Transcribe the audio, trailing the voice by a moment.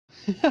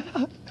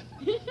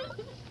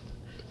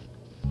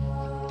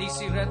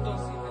DC Reto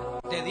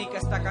dedica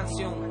esta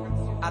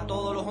canción a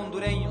todos los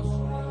hondureños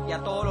y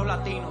a todos los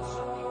latinos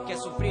que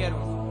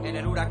sufrieron en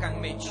el huracán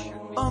Mitch.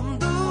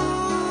 Honduras,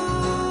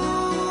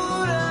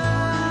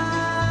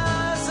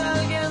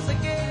 alguien se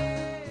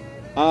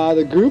quede.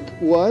 The group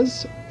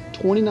was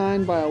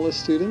 29 Viola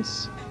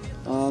students,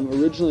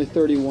 originally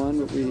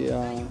 31, but we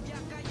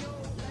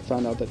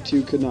found out that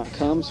 2 could not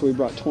come, so we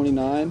brought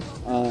 29.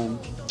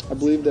 I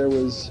believe there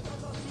was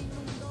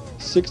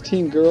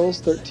 16 girls,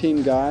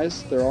 13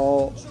 guys. They're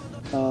all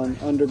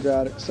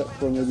undergrad except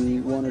for maybe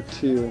 1 or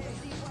 2.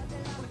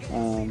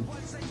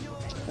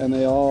 And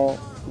they all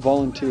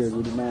volunteered.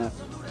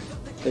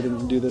 They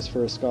didn't do this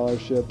for a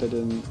scholarship. They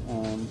didn't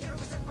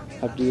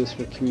have to do this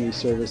for community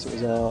service. It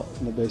was all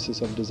on the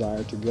basis of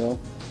desire to go.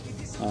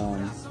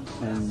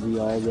 And we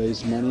all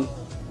raised money.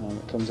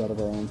 It comes out of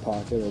our own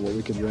pocket or what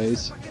we could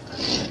raise.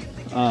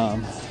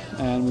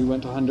 And we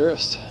went to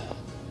Honduras.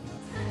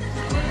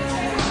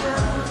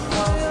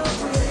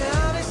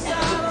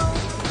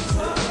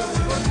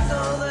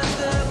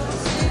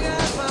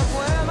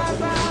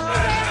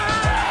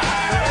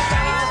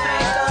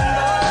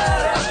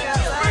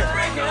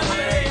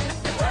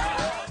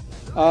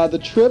 The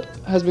trip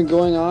has been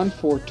going on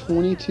for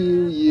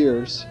 22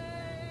 years.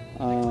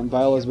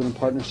 Viola has been in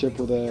partnership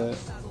with an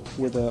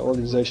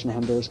organization in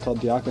Honduras called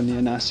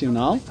Diaconía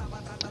Nacional,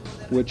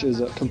 which is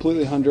a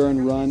completely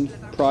Honduran-run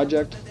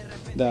project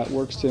that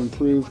works to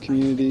improve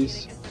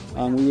communities.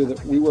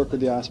 We work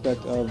with the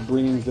aspect of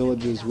bringing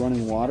villages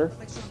running water.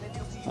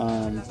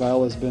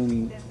 Viola has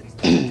been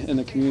in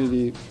the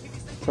community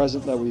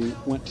present that we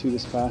went to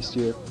this past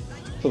year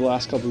for the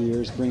last couple of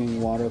years, bringing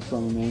water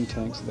from a main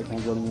tank so they can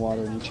have running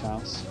water in each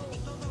house.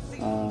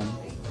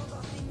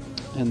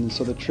 And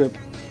so the trip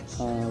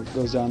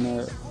goes down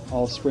there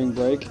all spring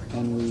break,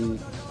 and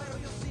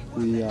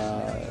we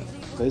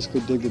basically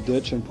dig the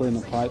ditch and put in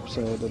the pipe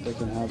so that they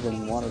can have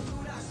running water.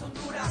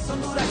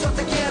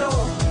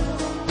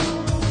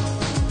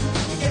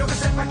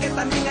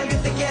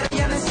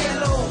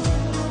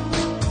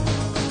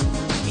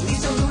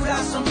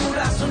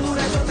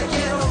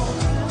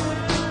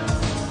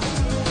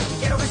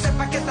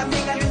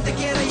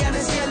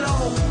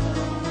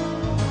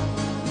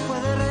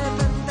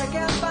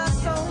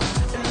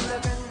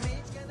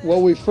 Well,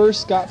 we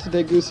first got to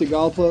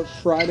Tegucigalpa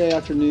Friday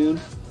afternoon,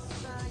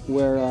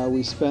 where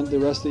we spent the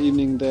rest of the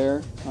evening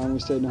there. We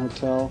stayed in a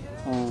hotel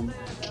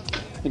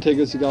in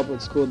Tegucigalpa.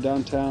 It's cool.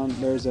 Downtown,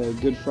 there's a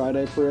Good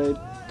Friday parade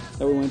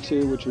that we went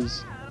to, which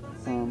is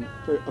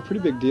a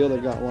pretty big deal.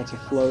 They've got lots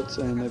of floats,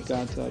 and they've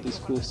got these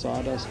cool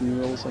sawdust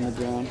murals on the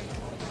ground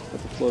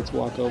that the floats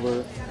walk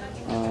over.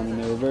 And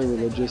they were very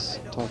religious,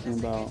 talking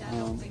about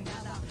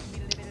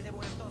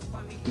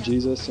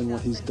Jesus and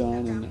what he's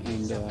done,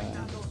 and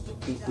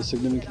the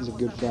significance of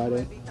Good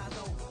Friday.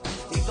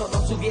 Si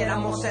todos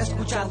hubiéramos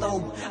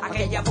escuchado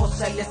aquella voz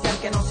celestial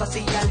que nos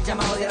hacía el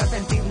llamado de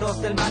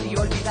arrepentirnos del mal y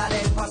olvidar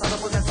el pasado,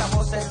 pues esa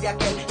voz es de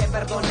aquel que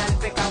perdona el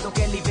pecado,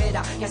 que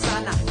libera, que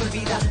sana, que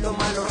olvida lo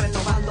malo,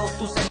 renovando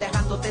tu ser,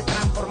 dejándote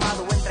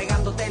transformado,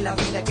 entregándote la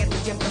vida que tú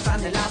siempre has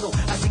anhelado.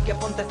 Así que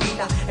ponte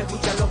fila,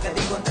 escucha lo que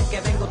digo antes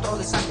que venga otro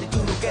desastre y tú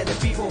no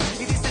quedes vivo.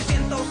 Y dice el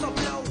viento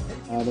sopló.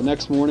 The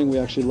next morning we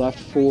actually left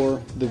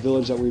for the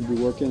village that we'd be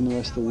working in the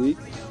rest of the week.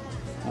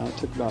 It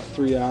took about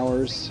 3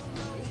 hours.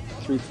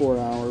 3-4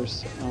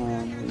 hours.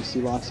 You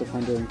see lots of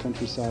Honduran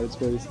countryside. It's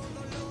very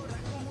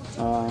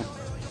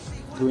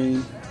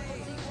green.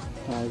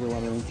 There's a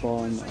lot of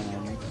rainfall, and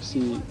you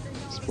see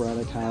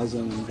sporadic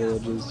housing in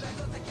villages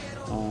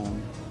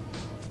and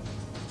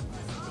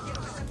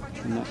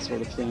that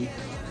sort of thing.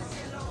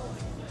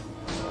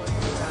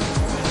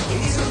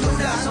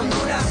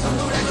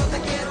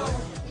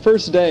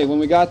 First day, when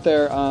we got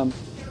there,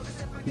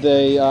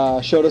 they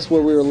showed us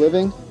where we were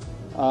living,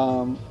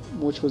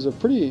 which was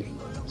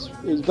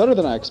it was better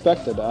than I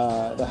expected.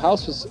 The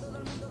house was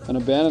an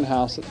abandoned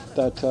house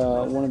that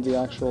one of the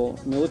actual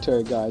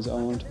military guys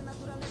owned,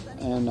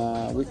 and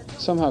we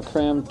somehow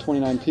crammed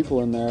 29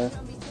 people in there.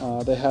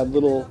 They had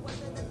little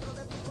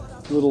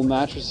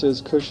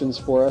mattresses, cushions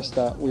for us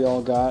that we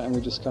all got, and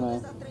we just kind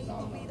of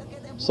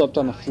slept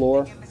on the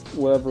floor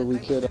wherever we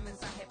could.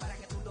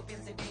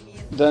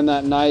 Then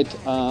that night,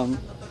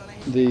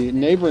 the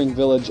neighboring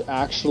village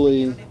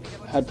actually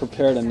had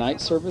prepared a night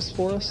service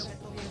for us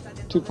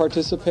to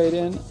participate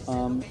in.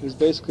 It was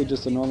basically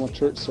just a normal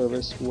church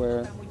service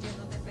where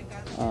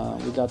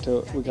we got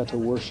to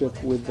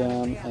worship with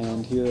them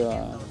and hear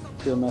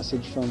a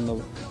message from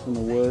the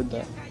Word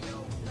that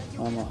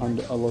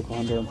a local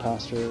Honduran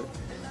pastor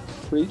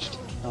preached.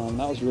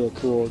 That was really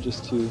cool,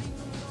 just to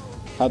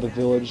have the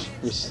village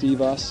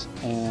receive us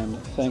and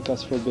thank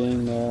us for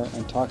being there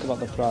and talk about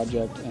the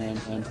project and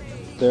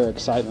their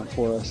excitement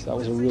for us. That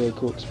was a really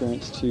cool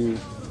experience to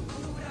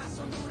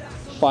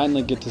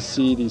finally get to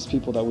see these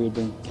people that we had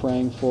been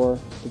praying for,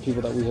 the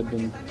people that we had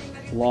been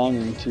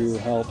longing to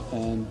help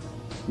and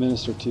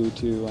minister to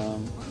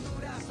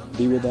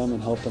be with them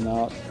and help them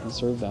out and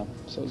serve them.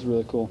 So it was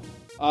really cool.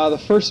 The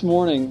first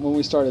morning when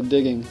we started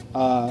digging,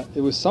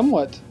 it was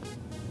somewhat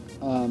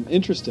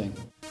interesting.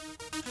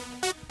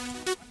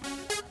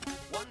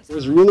 It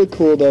was really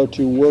cool, though,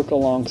 to work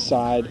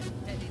alongside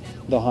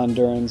the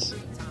Hondurans,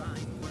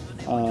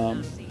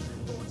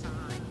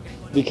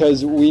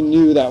 because we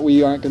knew that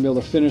we aren't going to be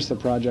able to finish the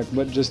project,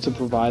 but just to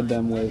provide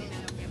them with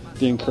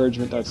the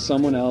encouragement that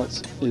someone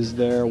else is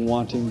there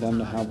wanting them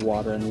to have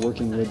water and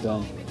working with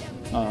them.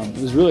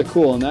 It was really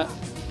cool, and that,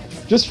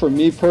 just for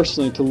me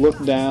personally, to look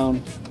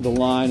down the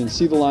line and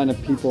see the line of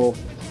people,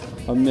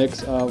 a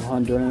mix of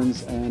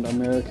Hondurans and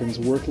Americans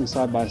working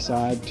side by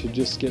side to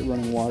just get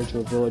running water to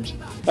a village,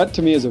 that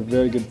to me is a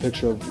very good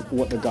picture of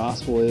what the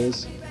gospel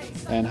is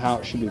and how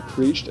it should be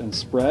preached and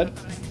spread.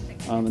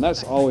 And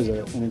that's always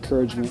an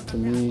encouragement to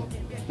me,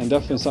 and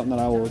definitely something that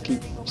I will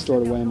keep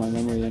stored away in my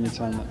memory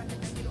anytime that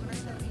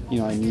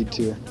I need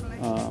to.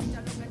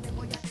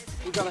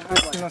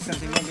 Nos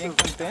sentimos bien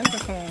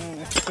contentos con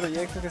este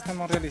proyecto que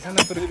estamos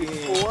realizando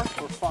porque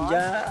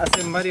ya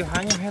hace varios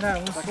años era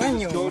un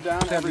sueño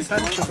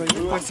realizar este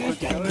proyecto aquí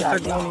en nuestra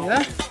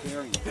comunidad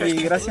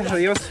y gracias a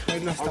Dios hoy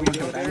lo estamos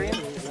logrando.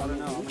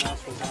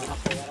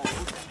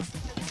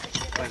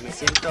 Pues me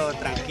siento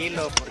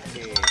tranquilo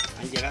porque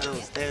han llegado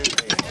ustedes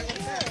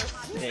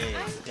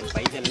del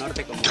país del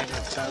norte como es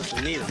los Estados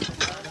Unidos.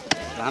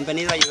 Nos han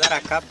venido a ayudar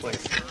acá pues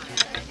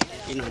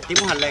y nos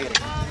sentimos alegres.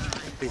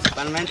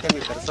 Principalmente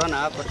mi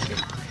persona, porque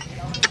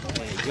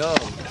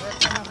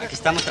aquí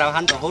estamos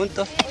trabajando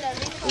juntos,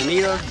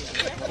 unidos,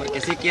 porque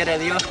sí quiere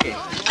Dios que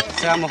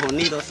seamos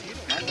unidos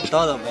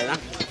todos, ¿verdad?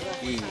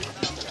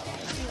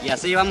 Y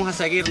así vamos a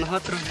seguir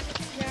nosotros,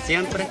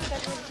 siempre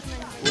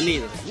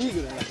unidos.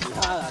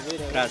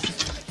 Gracias.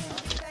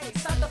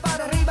 Salta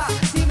para arriba,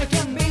 dime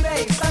quién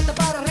vive, salta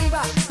para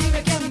arriba,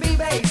 dime quién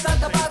vive,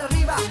 salta para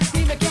arriba,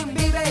 dime quién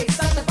vive,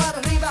 salta para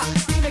arriba,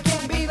 dime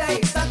quién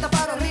vive, salta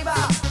para arriba.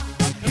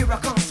 Here I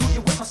come to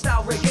you with my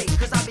style reggae,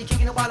 cause I be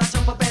kicking it while I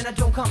jump up and I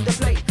don't come to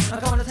play. I'm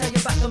gonna tell you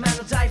about the man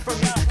who died for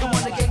me, the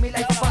one that gave me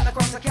life upon the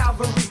cross of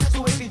Calvary.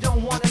 So if you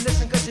don't wanna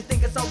listen cause you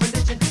think it's all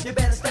religion, you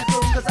better step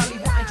through cause I'll be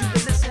wanting you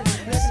to listen.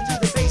 Listen to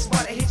the bass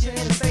while I hit you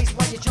in the face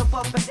while you jump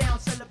up and down,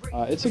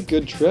 celebrate. It's a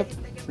good trip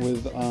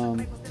with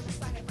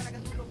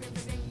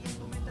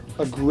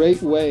a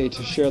great way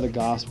to share the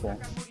gospel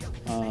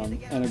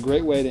and a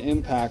great way to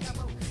impact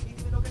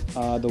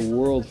the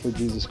world for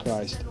Jesus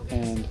Christ.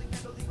 And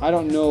I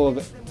don't know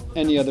of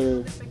any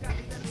other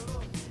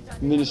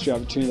ministry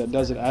opportunity that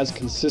does it as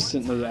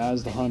consistently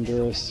as the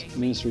Honduras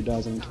ministry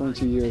does. I mean,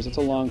 22 years, it's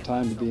a long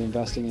time to be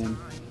investing in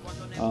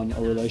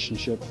a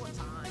relationship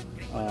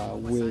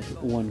with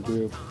one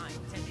group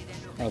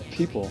of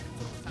people.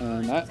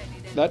 And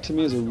that to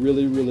me is a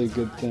really, really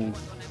good thing.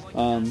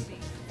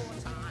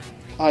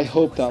 I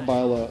hope that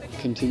Biola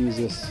continues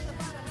this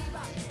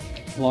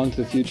long to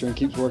the future and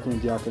keeps working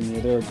with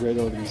Diaconia. They're a great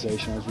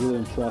organization. I was really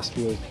impressed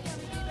with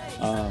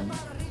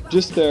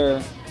just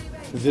their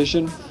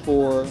vision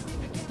for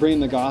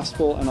bringing the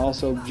gospel and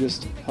also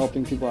just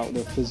helping people out with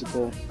their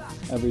physical,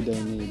 everyday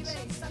needs.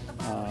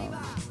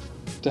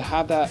 To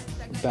have that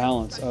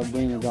balance of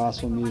bringing the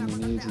gospel and meeting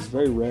the needs is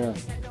very rare.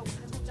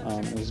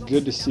 It was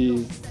good to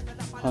see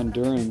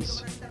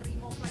Hondurans,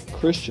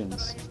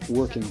 Christians,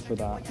 working for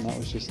that, and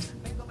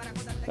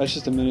that's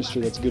just a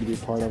ministry that's good to be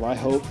a part of. I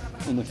hope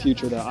in the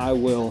future that I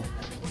will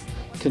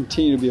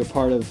continue to be a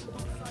part of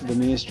the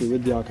ministry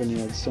with Diaconia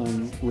in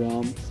some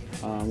realm,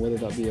 whether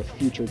that be a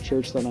future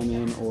church that I'm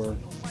in or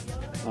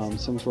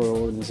some sort of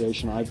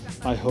organization.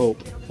 I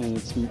hope, and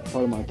it's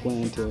part of my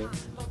plan to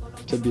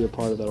be a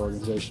part of that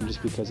organization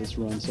just because it's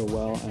run so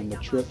well and the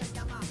trip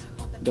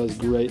does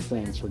great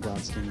things for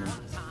God's kingdom.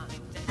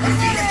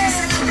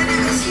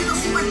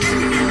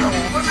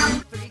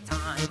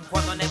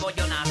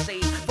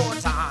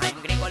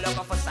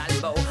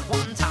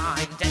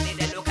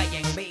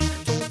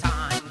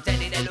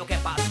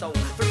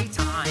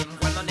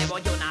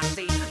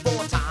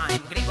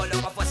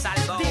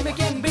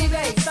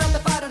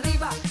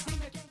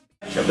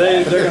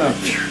 They're gonna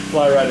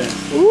fly right in.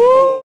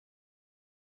 Woo!